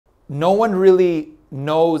no one really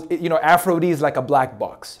knows, you know, Aphro-D is like a black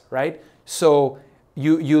box, right? So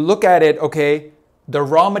you look at it, okay, the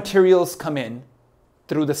raw materials come in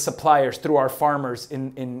through the suppliers, through our farmers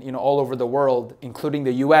in you know, all over the world, including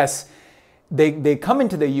the US. They come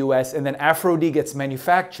into the US, and then Aphro-D gets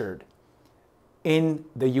manufactured in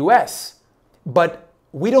the US. But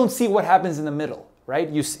we don't see what happens in the middle, right?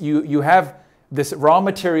 You have this raw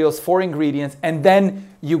materials, 4 ingredients, and then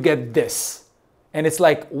you get this. And it's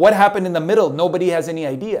like, what happened in the middle? Nobody has any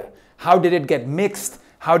idea. How did it get mixed?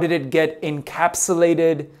 How did it get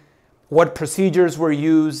encapsulated? What procedures were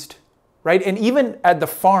used, right? And even at the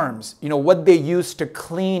farms, you know, what they use to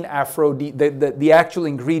clean Aphro-D, the actual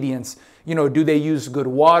ingredients, you know, do they use good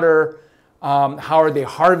water? How are they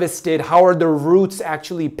harvested? How are the roots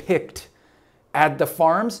actually picked at the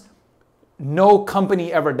farms? No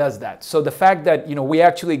company ever does that. So the fact that, you know, we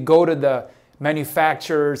actually go to the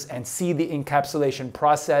manufacturers and see the encapsulation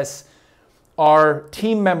process, our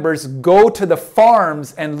team members go to the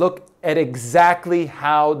farms and look at exactly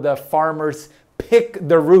how the farmers pick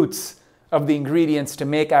the roots of the ingredients to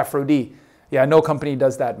make Aphro-D. Yeah, no company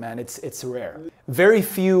does that, man. It's rare. Very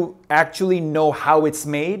few actually know how it's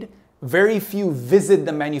made. Very few visit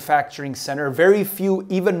the manufacturing center. Very few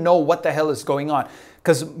even know what the hell is going on.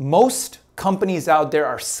 Because most companies out there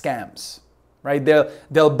are scams, right?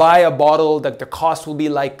 They'll buy a bottle that the cost will be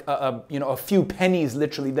like you know, a few pennies,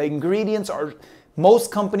 literally. The ingredients are,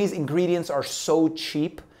 most companies' ingredients are so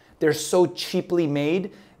cheap. They're so cheaply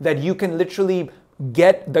made that you can literally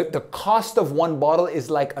get, the cost of one bottle is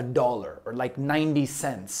like $1 or like 90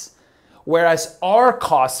 cents. Whereas our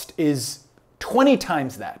cost is 20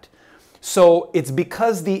 times that. So it's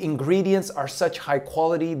because the ingredients are such high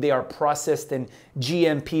quality, they are processed in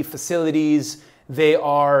GMP facilities, they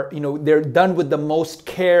are, you know, they're done with the most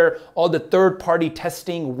care, all the third-party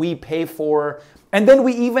testing we pay for. And then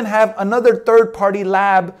we even have another third-party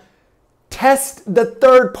lab test the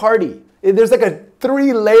third party. There's like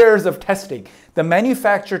 3 layers of testing. The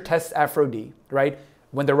manufacturer tests Aphro-D, right?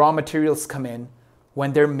 When the raw materials come in,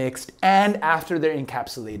 when they're mixed, and after they're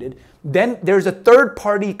encapsulated. Then there's a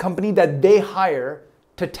third-party company that they hire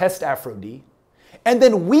to test Aphro-D. And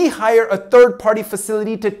then we hire a third-party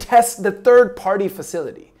facility to test the third-party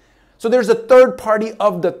facility. So there's a third party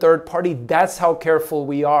of the third party. That's how careful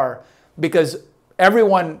we are, because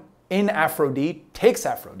everyone in Aphro-D takes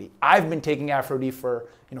Aphro-D. I've been taking Aphro-D for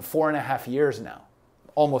 4.5 years now,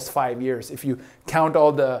 almost 5 years, if you count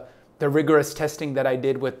all the rigorous testing that I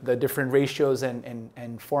did with the different ratios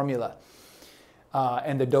and formula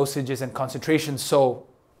and the dosages and concentrations. So,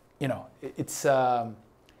 it's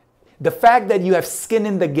the fact that you have skin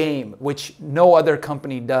in the game, which no other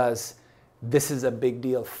company does. This is a big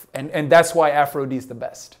deal, and that's why Aphro-D is the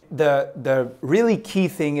best. The really key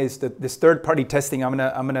thing is that this third-party testing. I'm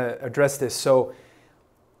gonna address this. So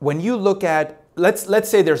when you look at, let's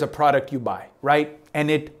say there's a product you buy, right, and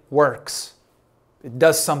it works. It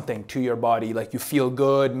does something to your body, like you feel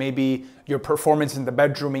good, maybe your performance in the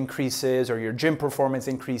bedroom increases or your gym performance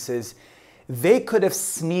increases. They could have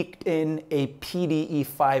sneaked in a PDE5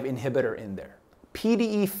 inhibitor in there.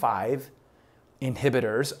 PDE5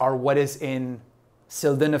 inhibitors are what is in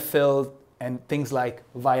sildenafil and things like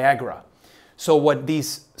Viagra. So what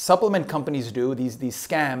these supplement companies do, these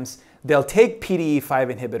scams, they'll take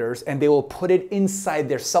PDE5 inhibitors and they will put it inside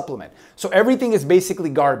their supplement. So everything is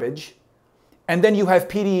basically garbage. And then you have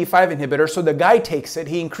PDE5 inhibitor, so the guy takes it,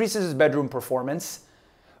 he increases his bedroom performance,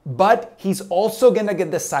 but he's also gonna get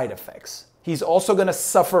the side effects. He's also gonna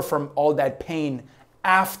suffer from all that pain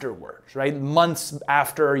afterwards, right? Months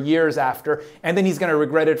after, years after, and then he's gonna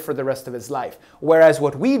regret it for the rest of his life. Whereas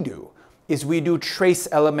what we do is we do trace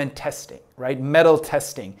element testing, right? Metal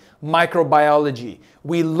testing, microbiology.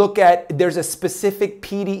 We look at, there's a specific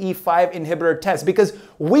PDE5 inhibitor test because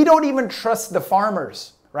we don't even trust the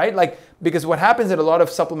farmers, right? Because what happens at a lot of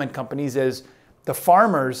supplement companies is the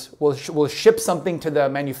farmers will ship something to the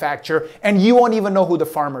manufacturer and you won't even know who the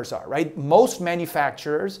farmers are, right? Most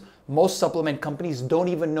manufacturers, most supplement companies don't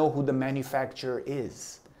even know who the manufacturer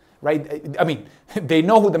is, right? I mean, they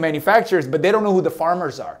know who the manufacturer is, but they don't know who the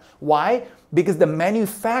farmers are. Why? Because the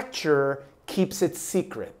manufacturer keeps it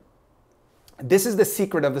secret. This is the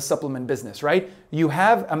secret of the supplement business, right? You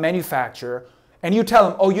have a manufacturer and you tell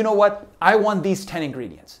him, oh, you know what? I want these 10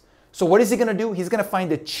 ingredients. So what is he gonna do? He's gonna find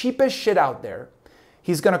the cheapest shit out there.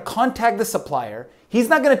 He's gonna contact the supplier. He's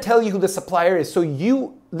not gonna tell you who the supplier is. So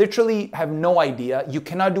you literally have no idea. You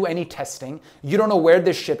cannot do any testing. You don't know where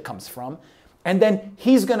this shit comes from. And then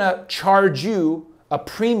he's gonna charge you a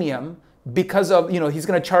premium because of, he's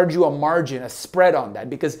gonna charge you a margin, a spread on that,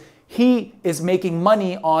 because he is making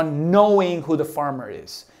money on knowing who the farmer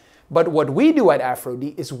is. But what we do at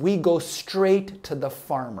Aphro-D is we go straight to the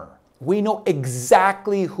farmer. We know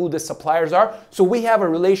exactly who the suppliers are. So we have a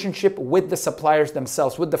relationship with the suppliers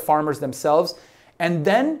themselves, with the farmers themselves. And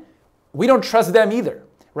then we don't trust them either,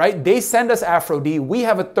 right? They send us Aphro-D. We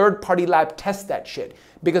have a third-party lab test that shit.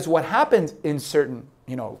 Because what happens in certain,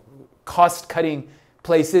 cost-cutting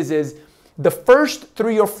places is the first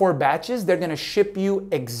 3 or 4 batches, they're gonna ship you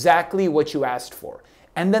exactly what you asked for.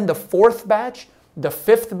 And then the 4th batch, the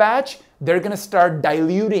 5th batch, they're gonna start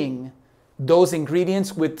diluting those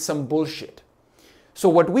ingredients with some bullshit. So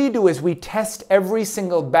what we do is we test every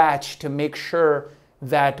single batch to make sure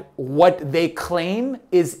that what they claim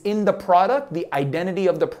is in the product, the identity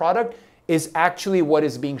of the product, is actually what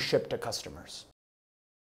is being shipped to customers.